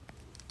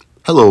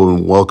Hello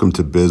and welcome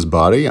to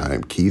BizBody.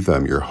 I'm Keith.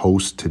 I'm your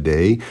host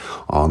today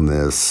on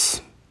this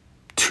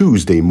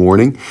Tuesday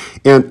morning.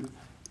 And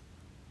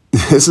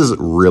this is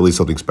really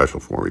something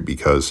special for me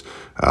because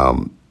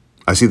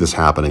I see this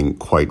happening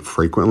quite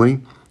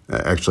frequently.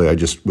 Actually, I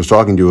just was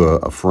talking to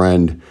a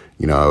friend.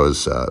 He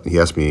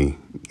asked me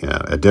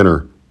at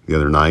dinner the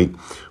other night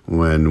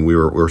when we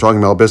were talking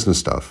about business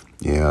stuff.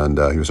 And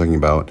he was talking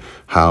about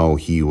how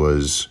he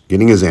was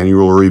getting his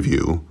annual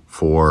review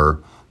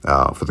for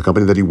the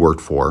company that he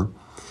worked for,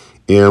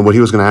 and what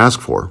he was going to ask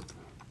for.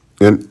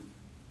 And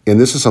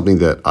this is something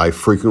that I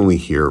frequently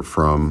hear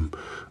from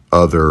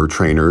other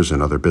trainers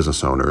and other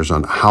business owners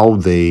on how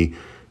they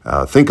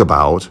think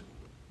about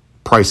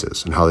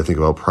prices and how they think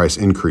about price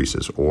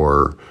increases,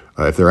 or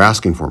if they're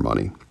asking for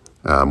money,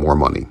 more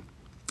money,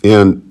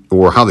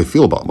 or how they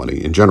feel about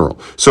money in general.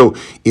 So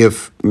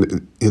if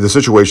the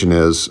situation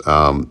is,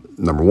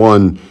 number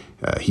one,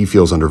 he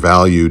feels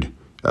undervalued,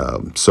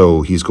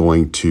 so he's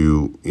going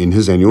to, in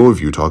his annual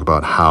review, talk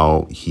about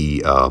how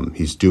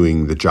he's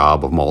doing the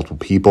job of multiple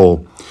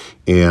people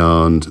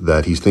and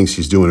that he thinks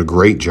he's doing a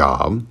great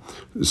job.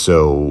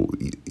 So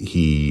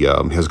he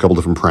has a couple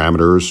different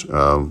parameters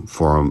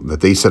for him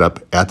that they set up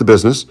at the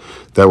business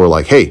that were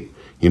like, hey,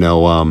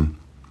 I'm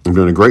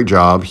doing a great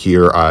job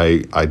here.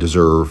 I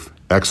deserve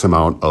X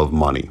amount of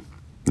money.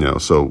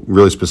 So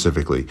really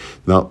specifically.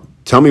 Now,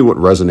 tell me what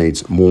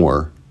resonates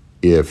more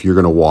if you're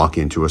going to walk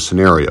into a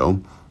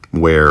scenario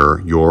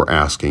where you're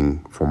asking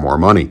for more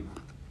money.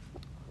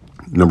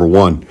 Number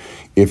one,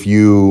 if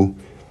you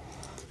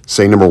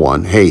say,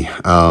 hey,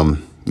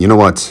 you know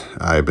what?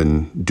 I've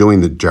been doing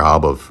the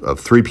job of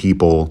three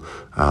people.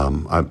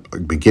 I'm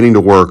beginning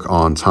to work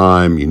on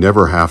time. You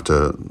never have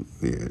to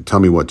tell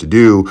me what to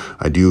do.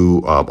 I do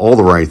all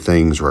the right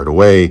things right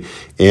away.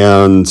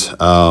 And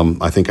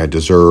I think I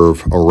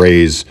deserve a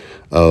raise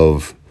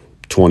of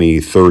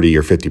 20, 30,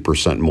 or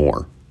 50%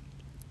 more.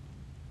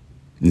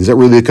 Is that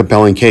really a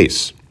compelling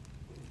case?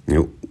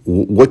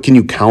 What can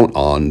you count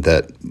on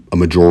that a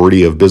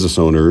majority of business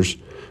owners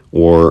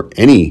or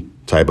any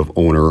type of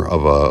owner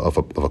of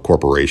a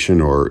corporation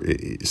or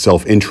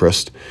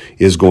self-interest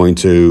is going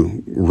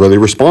to really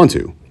respond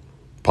to?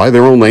 Probably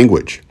their own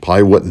language,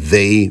 probably what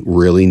they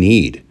really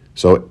need.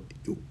 So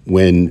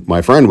when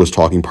my friend was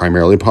talking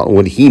primarily about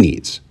what he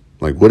needs,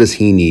 like what does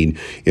he need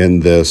in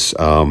this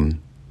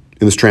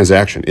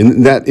transaction?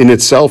 And that in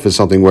itself is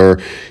something where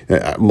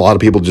a lot of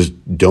people just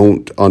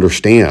don't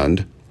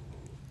understand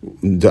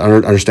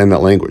that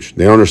language.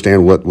 They don't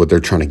understand what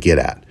they're trying to get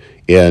at.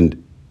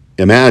 And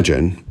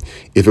imagine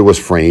if it was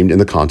framed in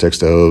the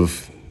context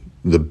of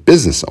the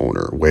business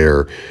owner,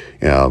 where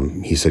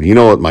he said, you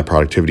know what, my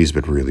productivity has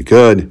been really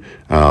good.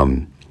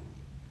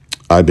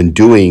 I've been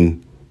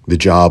doing the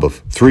job of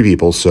three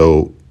people,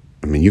 so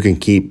you can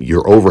keep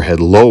your overhead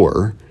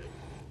lower.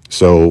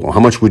 So how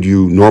much would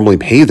you normally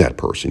pay that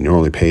person? You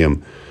normally pay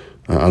him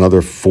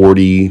another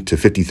 $40,000 to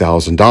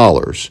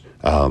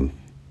 $50,000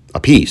 a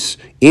piece.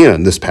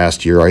 And this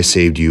past year, I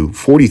saved you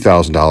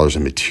 $40,000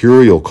 in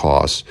material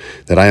costs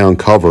that I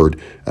uncovered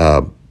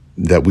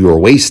that we were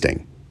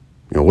wasting.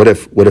 What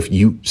if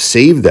you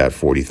saved that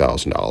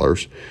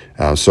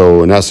 $40,000?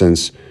 So in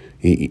essence,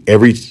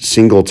 every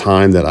single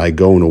time that I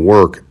go into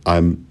work,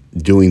 I'm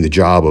doing the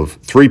job of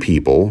three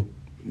people,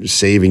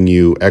 saving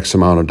you X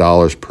amount of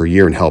dollars per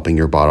year and helping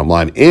your bottom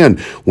line. And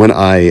when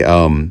I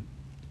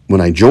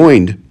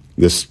joined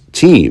this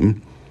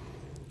team,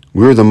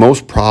 we were the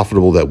most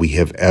profitable that we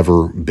have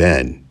ever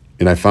been.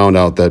 And I found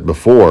out that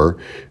before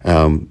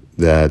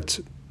that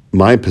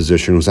my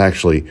position was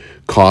actually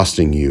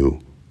costing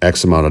you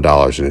X amount of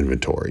dollars in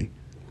inventory.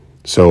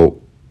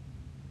 So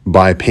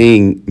by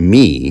paying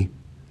me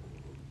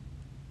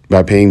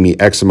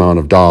X amount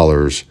of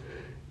dollars,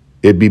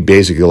 it'd be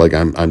basically like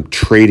I'm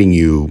trading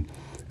you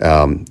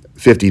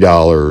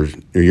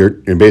 $50, or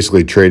you're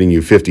basically trading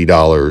you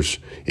 $50,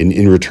 and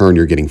in return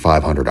you're getting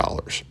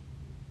 $500.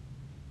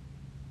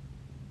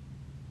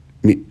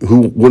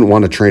 Who wouldn't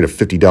want to trade a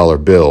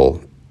 $50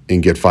 bill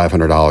and get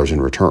 $500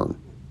 in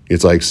return?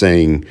 It's like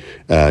saying,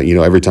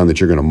 every time that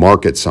you're going to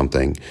market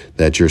something,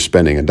 that you're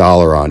spending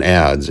 $1 on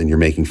ads and you're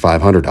making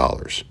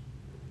 $500.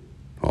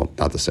 Well,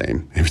 not the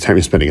same. Every time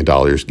you're spending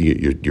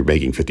 $1, you're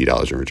making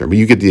 $50 in return. But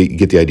you get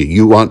the idea.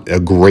 You want a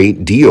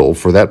great deal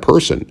for that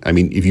person.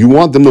 If you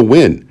want them to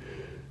win,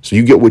 so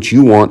you get what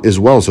you want as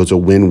well. So it's a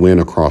win-win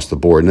across the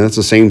board. And that's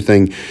the same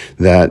thing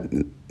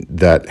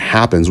that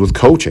happens with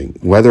coaching,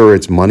 whether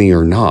it's money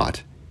or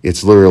not.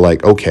 It's literally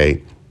like,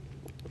 okay,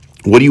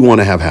 what do you want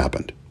to have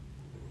happened?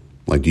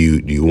 Like, do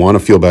you want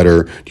to feel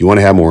better? Do you want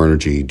to have more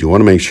energy? Do you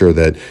want to make sure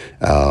that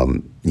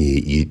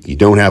you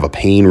don't have a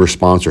pain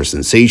response or a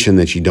sensation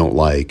that you don't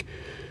like?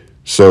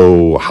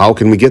 So how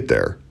can we get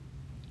there?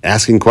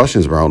 Asking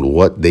questions around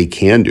what they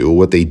can do,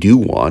 what they do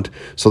want,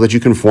 so that you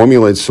can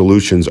formulate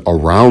solutions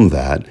around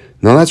that.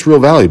 Now that's real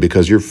value,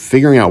 because you're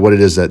figuring out what it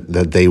is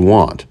that they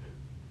want.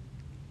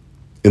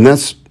 And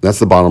that's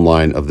the bottom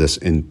line of this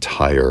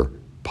entire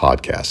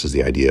podcast, is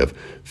the idea of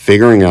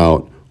figuring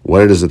out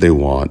what it is that they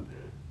want,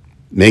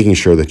 making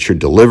sure that you're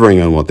delivering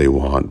on what they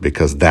want,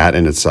 because that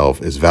in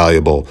itself is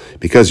valuable,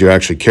 because you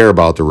actually care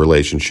about the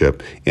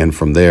relationship. And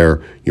from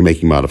there, you're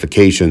making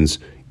modifications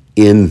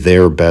in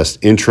their best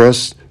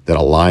interests that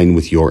align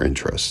with your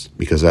interests,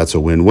 because that's a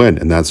win-win.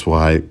 And that's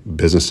why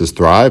businesses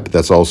thrive. But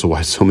that's also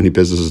why so many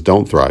businesses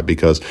don't thrive,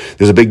 because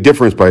there's a big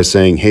difference by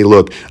saying, hey,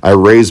 look, I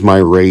raised my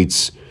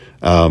rates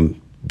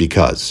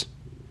because,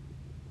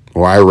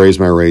 or I raised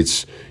my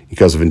rates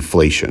because of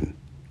inflation,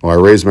 or I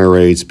raised my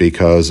rates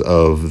because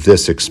of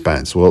this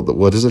expense. Well,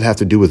 what does it have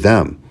to do with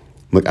them?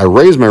 Look, I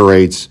raise my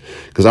rates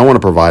because I want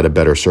to provide a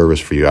better service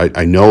for you.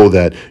 I know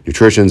that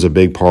nutrition is a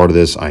big part of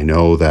this. I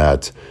know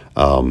that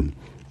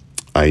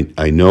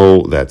I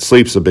know that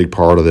sleep's a big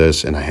part of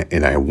this, and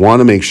I want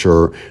to make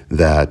sure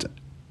that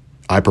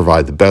I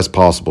provide the best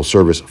possible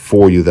service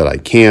for you that I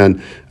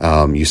can.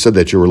 You said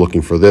that you were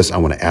looking for this. I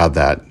want to add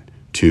that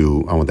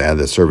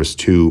service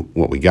to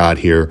what we got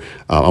here.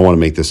 I want to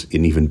make this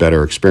an even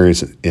better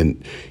experience,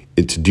 and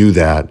to do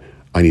that,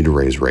 I need to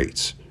raise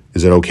rates.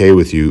 Is it okay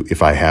with you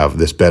if I have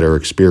this better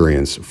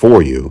experience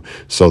for you,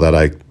 so that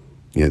I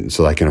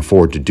can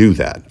afford to do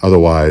that?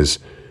 Otherwise,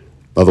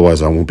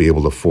 I won't be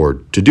able to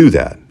afford to do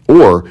that.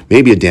 Or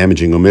maybe a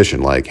damaging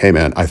omission, like, hey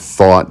man, I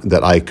thought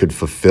that I could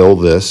fulfill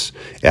this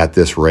at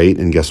this rate,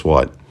 and guess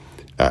what?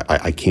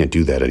 I can't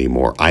do that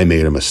anymore. I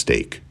made a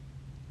mistake.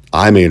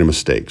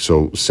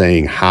 So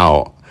saying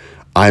how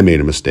I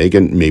made a mistake,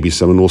 and maybe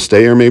someone will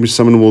stay or maybe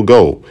someone will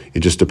go. It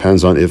just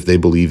depends on if they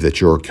believe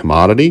that you're a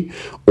commodity,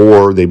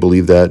 or they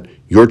believe that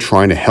you're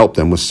trying to help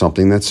them with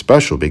something that's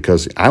special,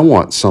 because I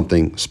want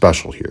something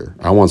special here.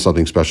 I want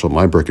something special at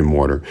my brick and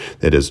mortar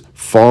that is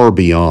far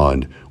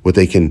beyond what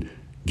they can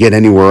get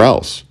anywhere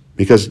else.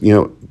 Because,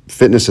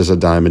 fitness is a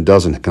dime a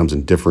dozen. It comes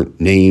in different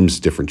names,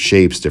 different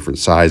shapes, different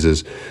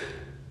sizes.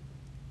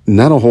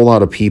 Not a whole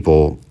lot of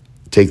people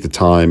take the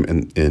time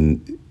and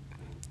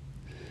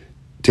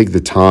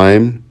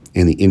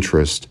the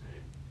interest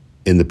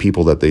in the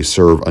people that they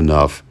serve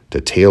enough to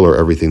tailor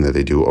everything that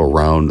they do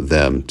around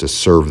them to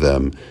serve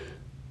them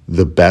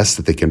the best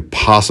that they can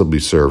possibly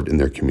serve in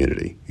their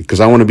community.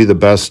 Because I want to be the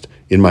best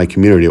in my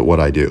community at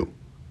what I do.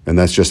 And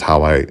that's just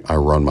how I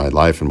run my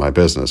life and my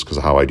business, because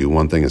how I do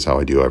one thing is how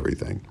I do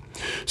everything.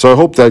 So I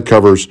hope that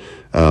covers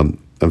a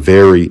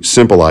very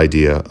simple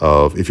idea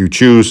of, if you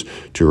choose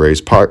to raise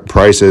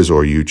prices,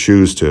 or you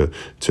choose to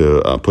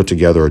put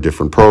together a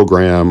different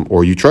program,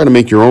 or you try to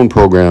make your own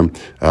program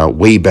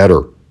way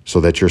better so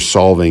that you're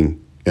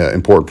solving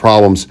important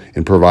problems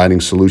and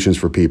providing solutions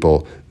for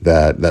people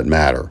that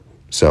matter.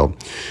 So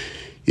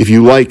if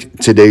you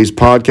liked today's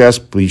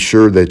podcast, be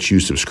sure that you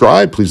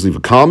subscribe. Please leave a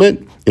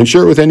comment and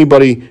share it with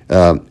anybody,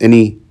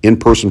 any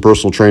in-person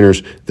personal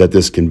trainers that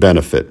this can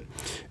benefit.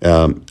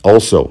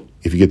 Also,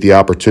 if you get the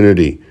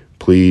opportunity,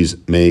 please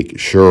make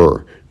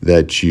sure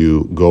that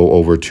you go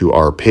over to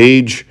our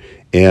page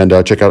and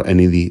check out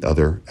any of the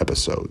other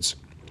episodes.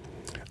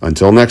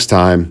 Until next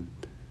time,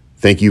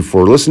 thank you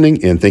for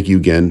listening, and thank you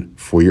again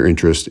for your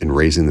interest in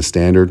raising the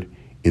standard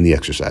in the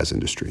exercise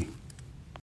industry.